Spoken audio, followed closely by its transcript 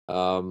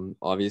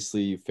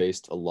Obviously you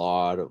faced a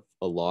lot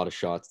of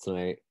shots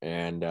tonight,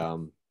 and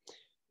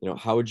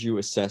how would you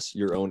assess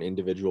your own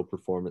individual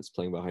performance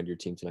playing behind your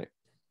team tonight?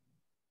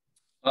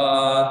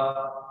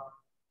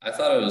 I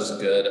thought it was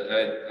good.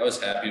 I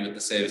was happy with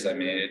the saves I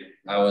made.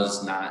 I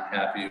was not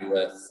happy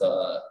with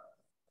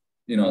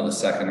the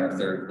second or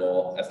third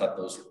goal. I thought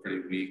those were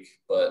pretty weak,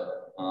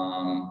 but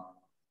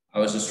I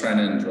was just trying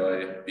to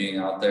enjoy being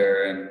out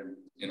there and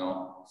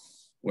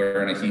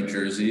wearing a Heat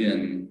jersey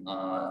and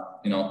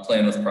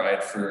playing with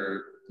pride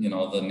for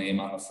the name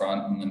on the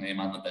front and the name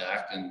on the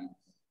back. And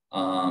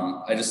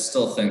I just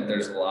still think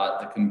there's a lot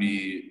that can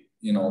be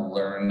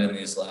learned in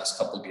these last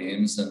couple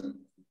games, and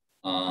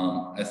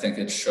I think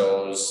it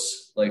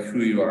shows like who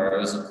you are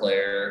as a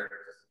player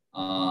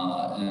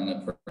and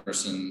a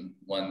person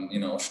when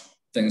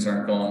things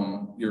aren't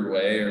going your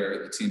way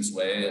or the team's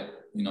way.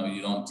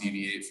 You don't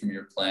deviate from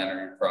your plan or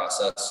your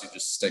process. You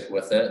just stick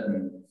with it,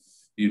 and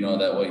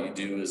that what you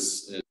do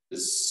is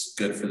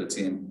good for the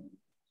team.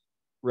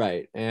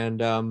 Right. And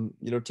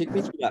take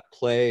me through that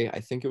play. I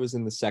think it was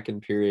in the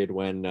second period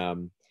when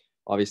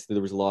obviously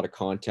there was a lot of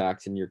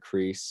contact in your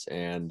crease,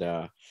 and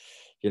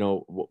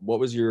what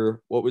was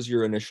your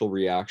initial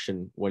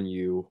reaction when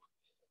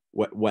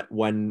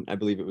when I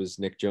believe it was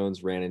Nick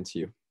Jones ran into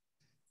you?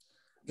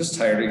 Just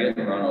tired of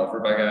getting run over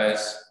by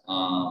guys.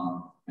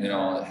 It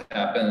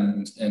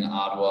happened in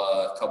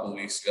Ottawa a couple of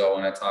weeks ago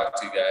when I talked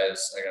to you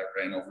guys. I got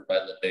ran over by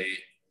the bait,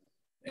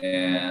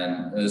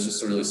 and it was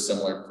just a really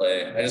similar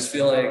play. I just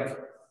feel like,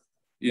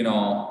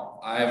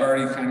 I've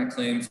already kind of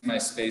claimed my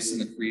space in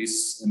the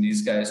crease, and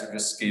these guys are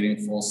just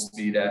skating full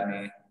speed at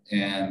me.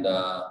 And,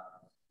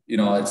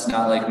 it's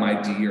not like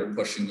my D are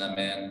pushing them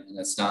in, and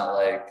it's not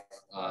like,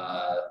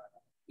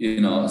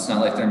 it's not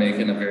like they're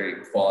making a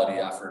very quality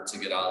effort to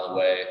get out of the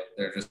way.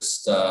 They're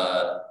just,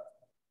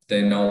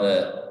 they know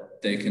that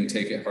they can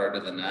take it hard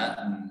to the net,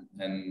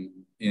 and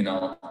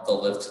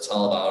they'll live to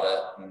tell about it.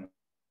 And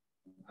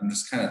I'm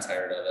just kind of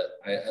tired of it.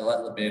 I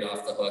let the bait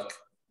off the hook,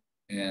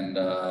 and,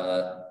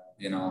 I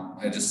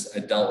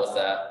dealt with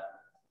that,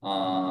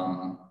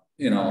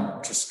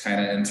 just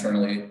kind of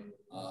internally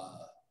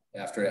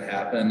after it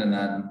happened. And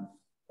then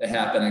it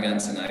happened again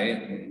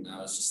tonight. And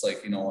I was just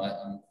like, you know what,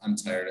 I'm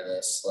tired of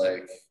this.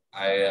 Like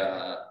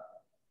I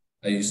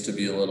used to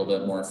be a little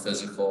bit more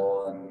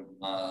physical and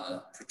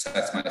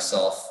protect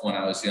myself when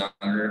I was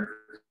younger.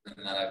 And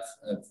then I've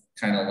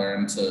kind of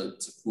learned to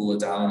cool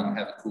it down and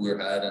have a cooler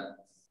head and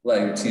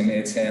let your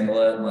teammates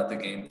handle it and let the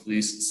game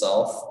police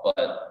itself.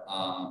 But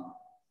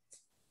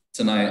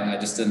tonight, I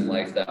just didn't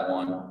like that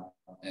one,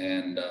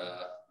 and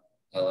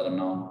I let them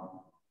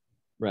know.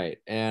 Right.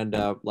 And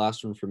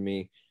last one from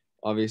me.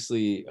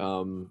 Obviously,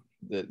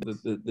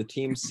 the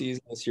team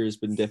season this year has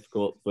been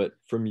difficult, but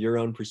from your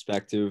own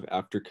perspective,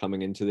 after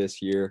coming into this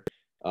year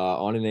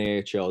on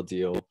an AHL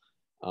deal,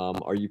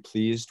 are you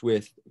pleased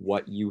with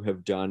what you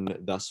have done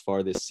thus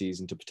far this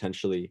season to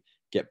potentially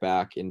get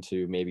back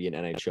into maybe an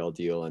NHL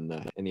deal in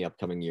the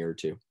upcoming year or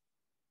two?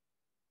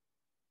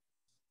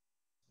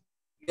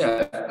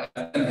 Yeah,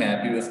 I've been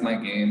happy with my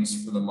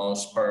games for the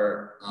most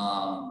part.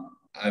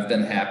 I've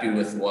been happy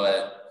with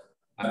what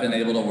I've been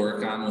able to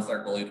work on with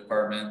our goalie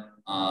department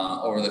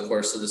over the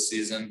course of the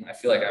season. I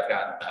feel like I've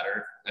gotten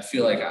better. I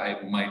feel like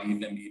I might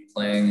even be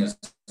playing as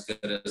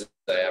good as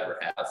I ever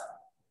have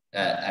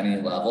at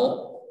any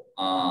level.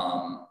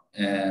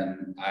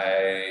 And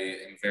I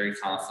am very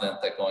confident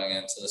that going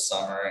into the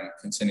summer and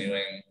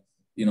continuing,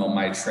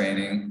 my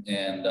training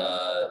and,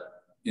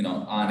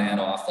 on and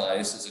off the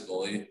ice as a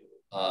goalie,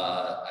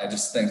 I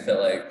just think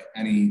that like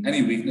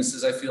any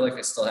weaknesses I feel like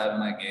I still have in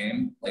my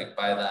game, like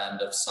by the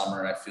end of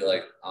summer, I feel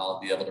like I'll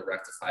be able to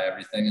rectify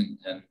everything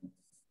and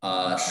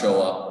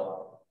show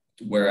up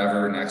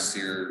wherever next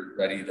year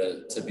ready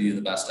to be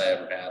the best I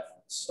ever have.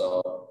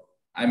 So,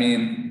 I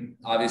mean,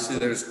 obviously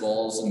there's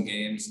goals and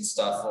games and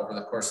stuff over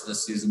the course of the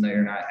season that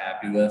you're not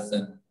happy with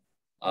and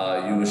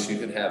you wish you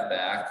could have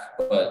back,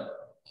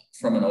 but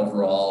from an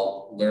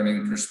overall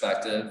learning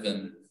perspective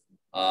and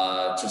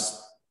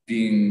just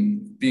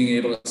being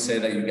able to say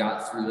that you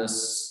got through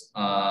this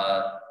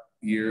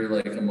year,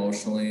 like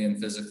emotionally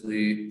and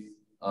physically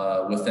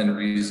within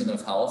reason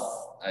of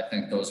health, I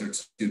think those are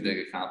two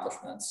big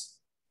accomplishments.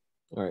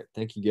 All right.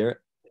 Thank you, Garret.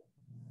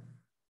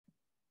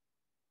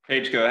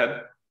 Paige, go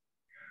ahead.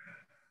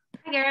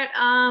 Hi, Garret.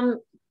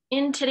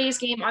 In today's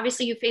game,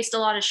 obviously you faced a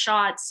lot of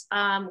shots.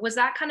 Was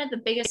that kind of the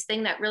biggest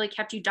thing that really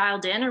kept you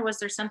dialed in, or was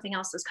there something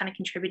else that's kind of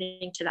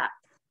contributing to that?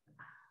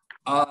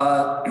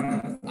 I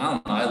don't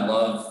know. I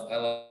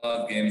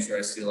love games where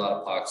I see a lot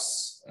of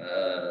pucks.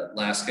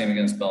 Last game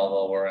against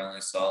Belleville, where I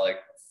only saw like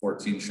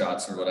 14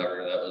 shots or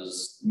whatever, that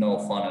was no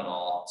fun at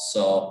all.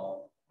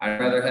 So I'd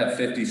rather have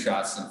 50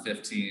 shots than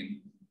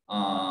 15.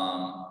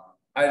 I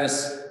would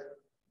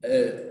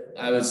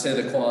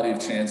say the quality of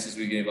chances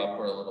we gave up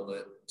were a little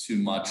bit too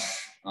much.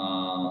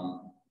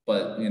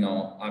 But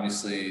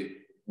obviously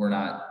we're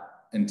not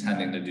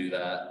intending to do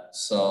that.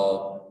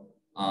 So,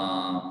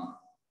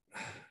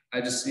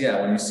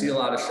 when you see a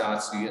lot of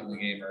shots, you get in the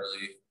game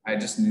early. I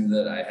just knew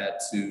that I had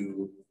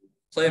to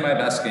play my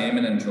best game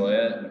and enjoy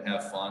it and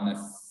have fun if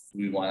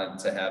we wanted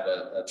to have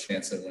a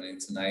chance at winning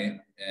tonight.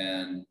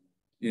 And,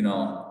 you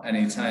know,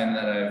 anytime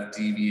that I've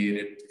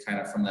deviated kind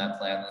of from that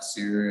plan this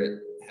year, it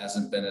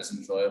hasn't been as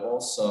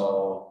enjoyable.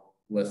 So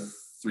with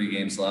 3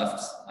 games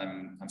left,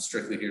 I'm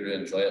strictly here to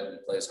enjoy it and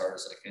play as hard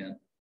as I can.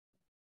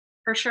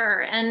 For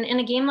sure. And in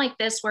a game like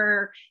this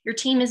where your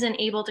team isn't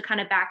able to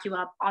kind of back you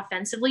up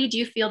offensively, do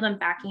you feel them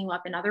backing you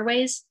up in other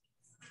ways?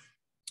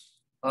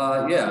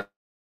 Yeah.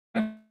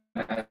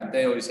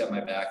 They always have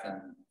my back,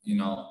 and, you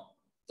know,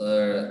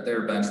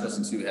 their bench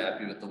wasn't too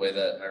happy with the way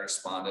that I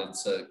responded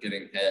to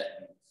getting hit.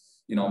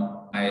 You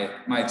know,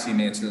 my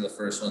teammates are the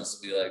first ones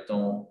to be like,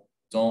 don't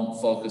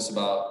focus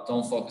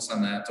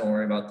on that. Don't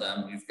worry about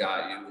them. We've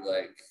got you.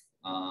 Like,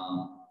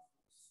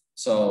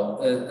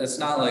 so it's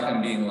not like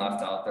I'm being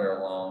left out there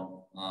alone.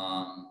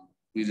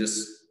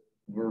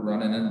 We're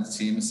running into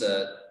teams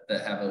that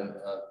have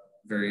a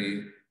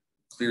very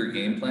clear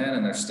game plan,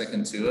 and they're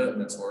sticking to it,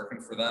 and it's working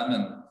for them.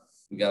 And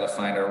we got to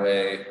find our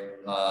way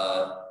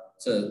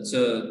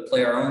to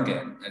play our own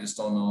game. I just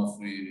don't know if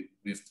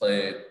we've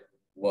played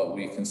what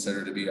we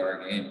consider to be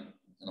our game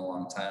in a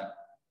long time.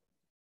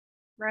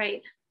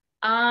 Right.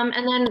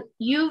 And then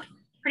you've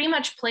pretty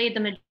much played the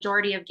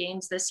majority of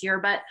games this year,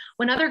 but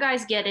when other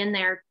guys get in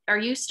there, are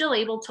you still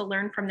able to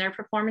learn from their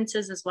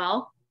performances as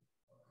well?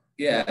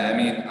 Yeah, I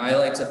mean, I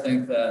like to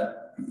think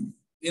that,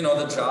 you know,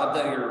 the job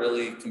that you're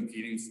really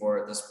competing for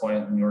at this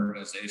point in the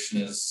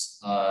organization is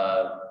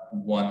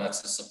one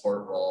that's a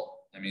support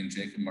role. I mean,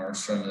 Jacob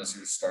Markstrom is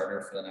your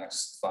starter for the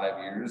next 5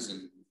 years,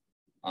 and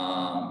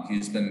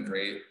he's been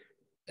great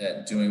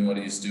at doing what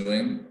he's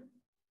doing.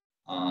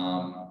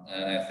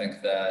 And I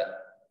think that,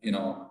 you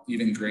know,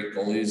 even great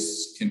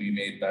goalies can be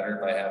made better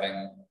by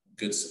having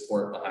good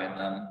support behind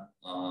them.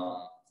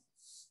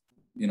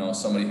 You know,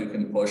 somebody who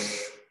can push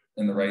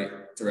in the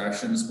right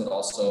directions, but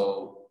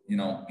also, you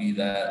know, be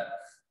that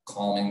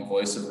calming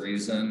voice of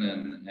reason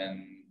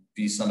and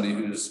be somebody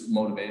who's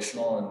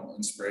motivational and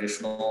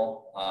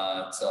inspirational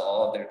to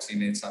all of their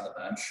teammates on the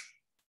bench.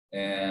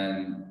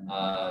 And,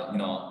 you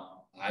know,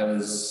 I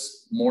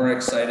was more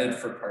excited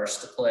for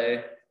Parse to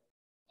play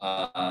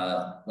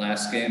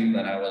last game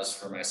than I was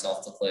for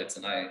myself to play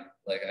tonight.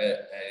 Like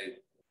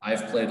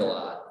I've played a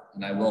lot,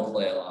 and I will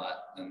play a lot.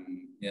 And,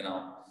 you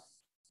know,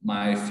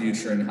 my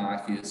future in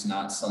hockey is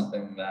not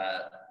something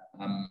that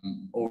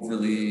I'm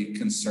overly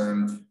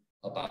concerned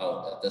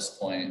about at this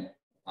point.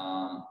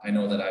 I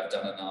know that I've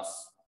done enough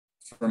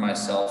for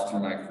myself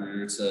through my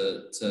career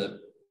to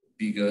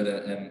be good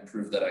and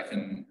prove that I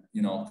can,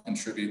 you know,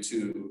 contribute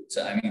to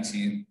any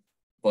team.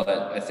 But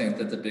I think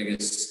that the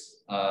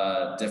biggest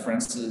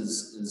difference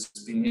is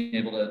being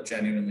able to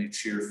genuinely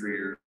cheer for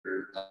your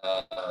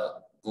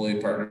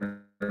goalie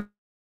partner.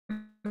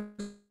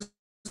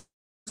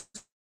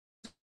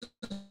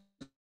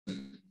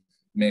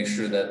 Make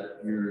sure that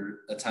you're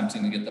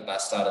attempting to get the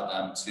best out of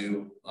them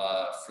too,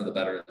 for the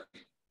better of the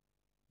team.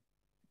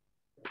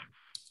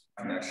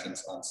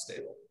 Connections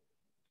unstable.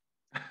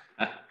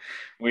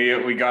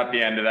 We got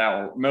the end of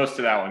that one, most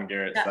of that one,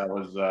 Garrett. Yeah. That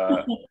was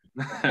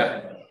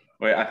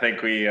I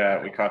think we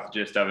caught the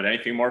gist of it.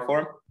 Anything more for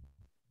him?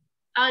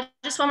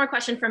 Just one more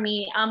question from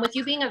me. With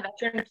you being a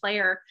veteran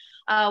player,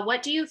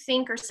 what do you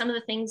think are some of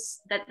the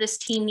things that this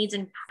team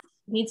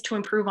needs to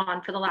improve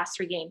on for the last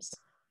 3 games?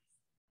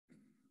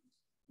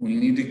 We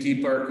need to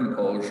keep our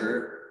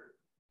composure,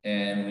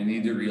 and we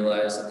need to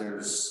realize that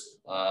there's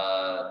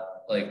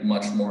like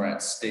much more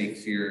at stake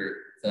here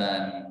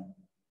than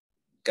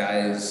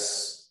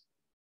guys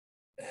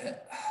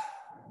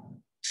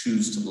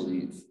choose to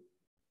believe.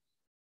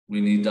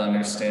 We need to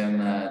understand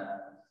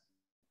that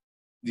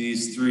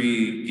these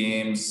 3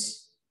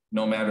 games,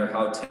 no matter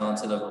how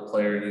talented of a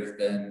player you've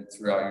been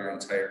throughout your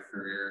entire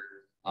career,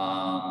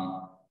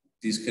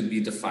 these could be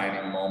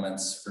defining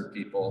moments for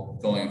people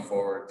going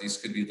forward. These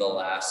could be the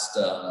last,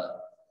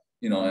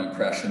 you know,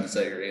 impressions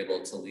that you're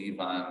able to leave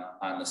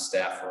on the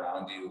staff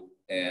around you.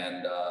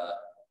 And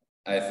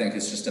I think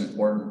it's just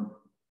important.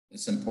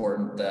 It's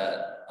important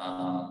that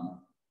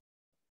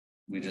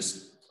we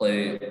just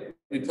play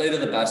to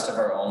the best of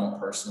our own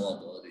personal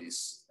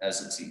abilities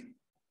as a team.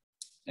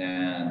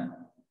 And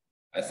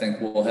I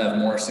think we'll have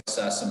more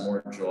success and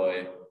more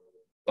joy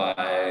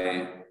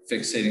by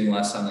fixating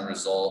less on the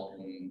result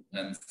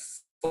and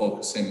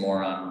focusing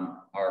more on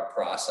our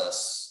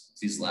process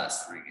these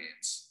last 3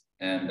 games.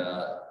 And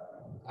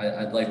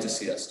I'd like to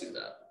see us do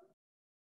that.